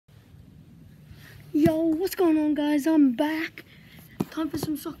Yo, what's going on, guys? I'm back. Time for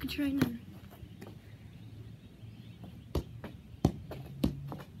some soccer training.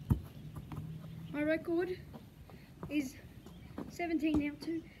 My record is 17 now.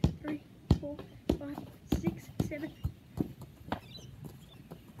 2, 3, 4, 5, 6, 7.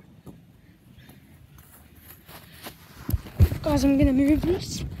 Guys, I'm gonna move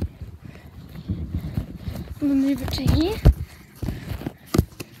this. I'm gonna move it to here.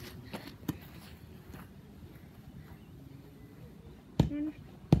 One,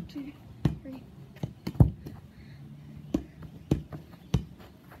 two, three.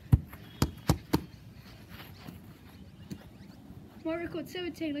 My record's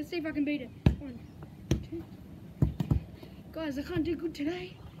 17. Let's see if I can beat it. 1, 2. Guys, I can't do good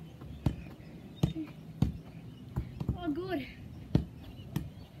today. 2. Oh, good.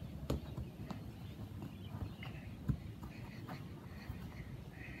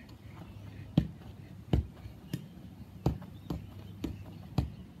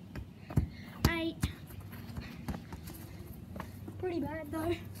 8. Pretty bad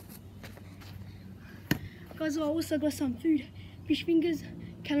though. Guys, I also got some food. Fish fingers,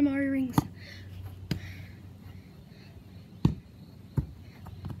 calamari rings.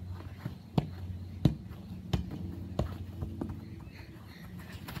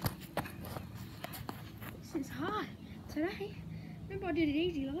 This is hard today. Remember I did it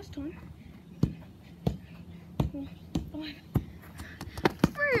easy last time. 4, 5.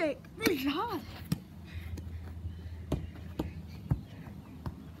 Frick, this is hard.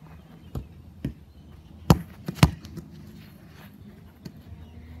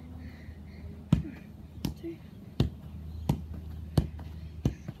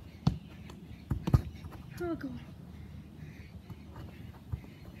 Oh god.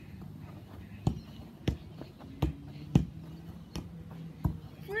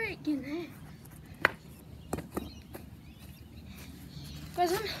 Freaking hell.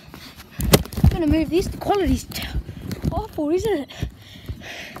 Guys, I'm gonna move this. The quality's awful, isn't it?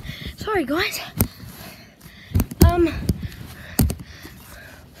 Sorry guys.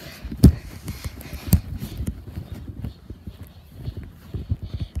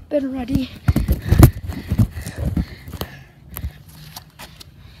 Better idea.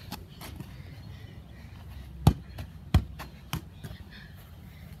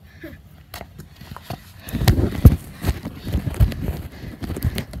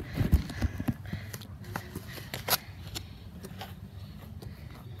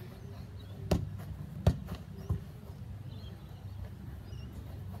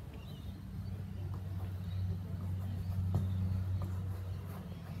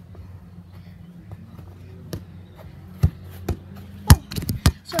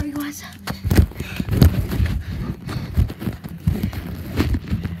 Sorry guys.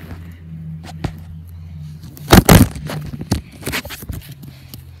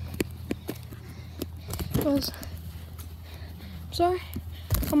 Guys, sorry.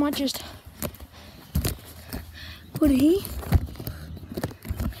 I might just put it here.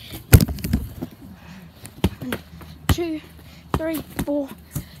 1, 2, 3, 4.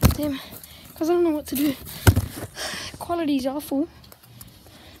 Damn, because I don't know what to do. Quality's awful.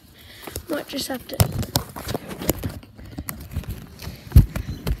 Might just have to.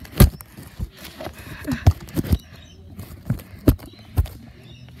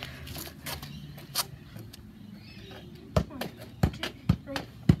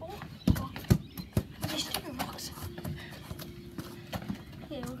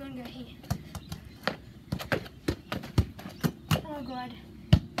 Yeah, we're gonna go here. Oh god.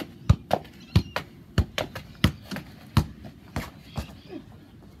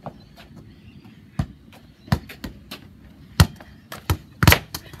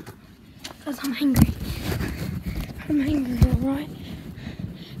 Because I'm hungry. I'm hungry, alright?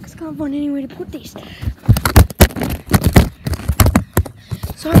 Because I can't find anywhere to put this.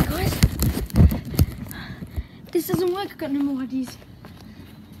 Sorry guys. If this doesn't work, I've got no more ideas.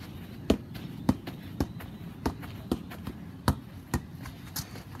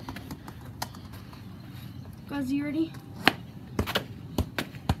 Guys, are you ready?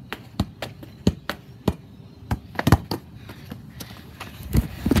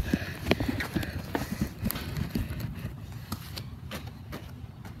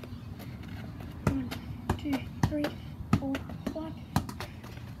 One, 2, 3, 4, 5.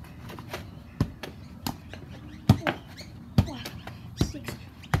 4, 5, 6,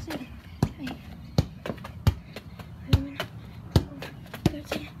 7, 8, 11, 12,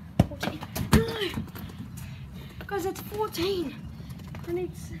 13, 14. No! Guys, that's 14. I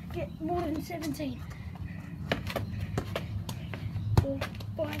need to get more than 17. 4,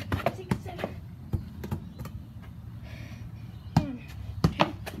 5, 6, 7.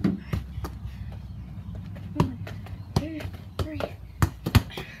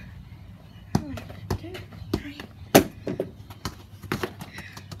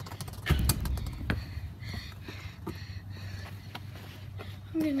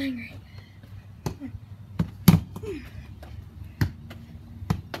 I'm getting angry.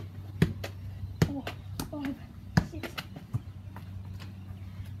 4, 5, 6.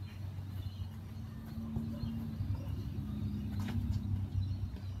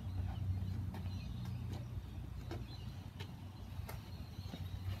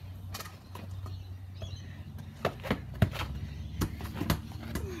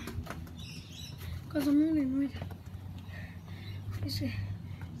 Because I'm really annoyed. It's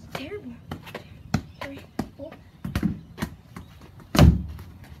terrible. 3, 4.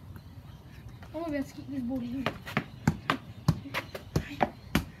 I'm about to keep this board here.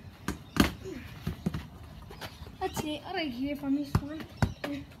 That's it. I don't care if I miss 1,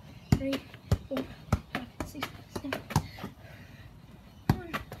 2, 3, 4, 5, 6, 7.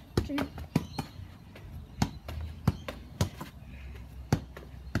 1, 2.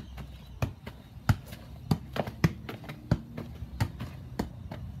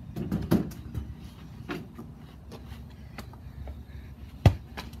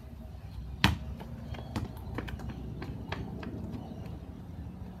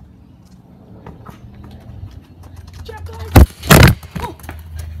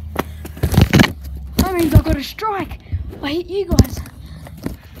 That means I got a strike. I hit you guys.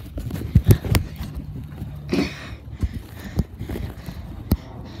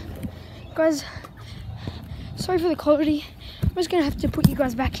 Guys, sorry for the quality. I'm just gonna have to put you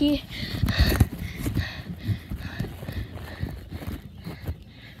guys back here.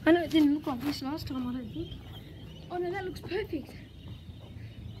 I know it didn't look like this last time, I don't think. Oh no, that looks perfect.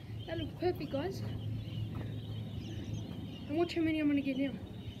 That looks perfect, guys. And watch how many I'm gonna get now.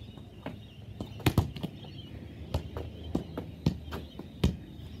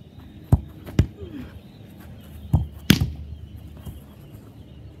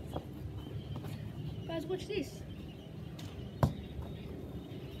 Guys, watch this.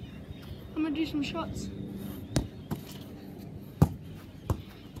 I'm gonna do some shots.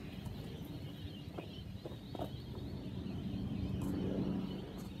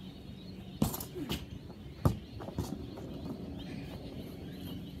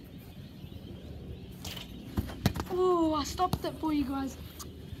 Oh, I stopped it for you guys.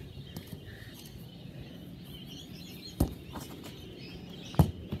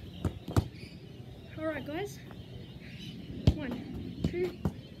 Alright guys. 1, 2,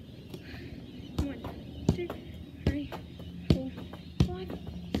 1, 2, 3, 4, 5,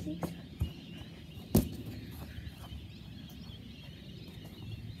 6.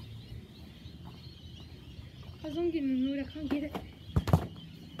 Guys, I'm getting annoyed, I can't get it.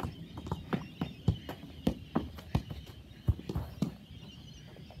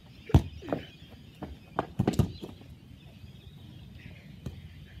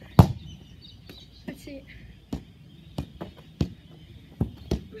 That's it.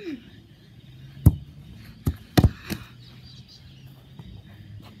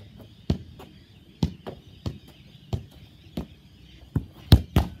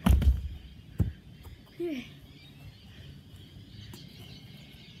 Yeah.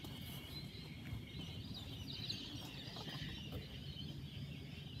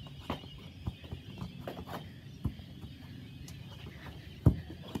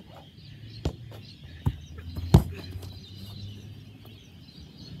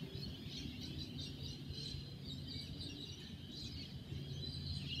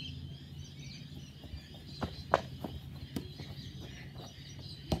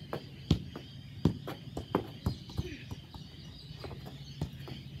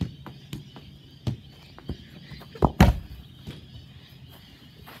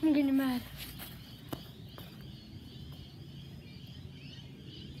 I'm getting mad.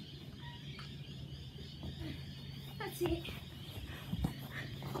 That's it.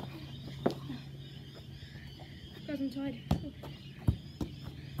 Guys, I'm tired.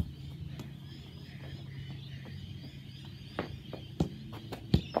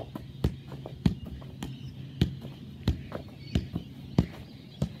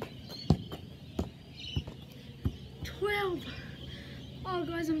 Oh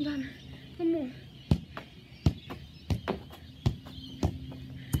guys, I'm done. One more.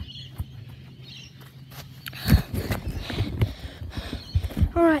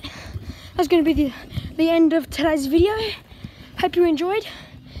 Alright, that's going to be the end of today's video. Hope you enjoyed.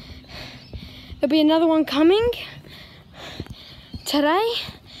 There'll be another one coming today.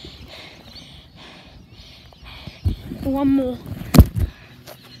 One more.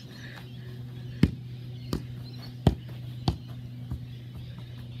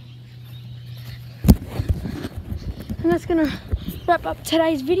 And that's gonna wrap up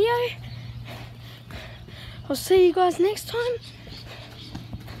today's video. I'll see you guys next time.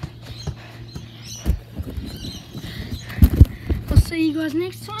 see you guys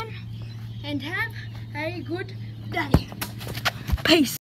next time, and have a good day. Peace.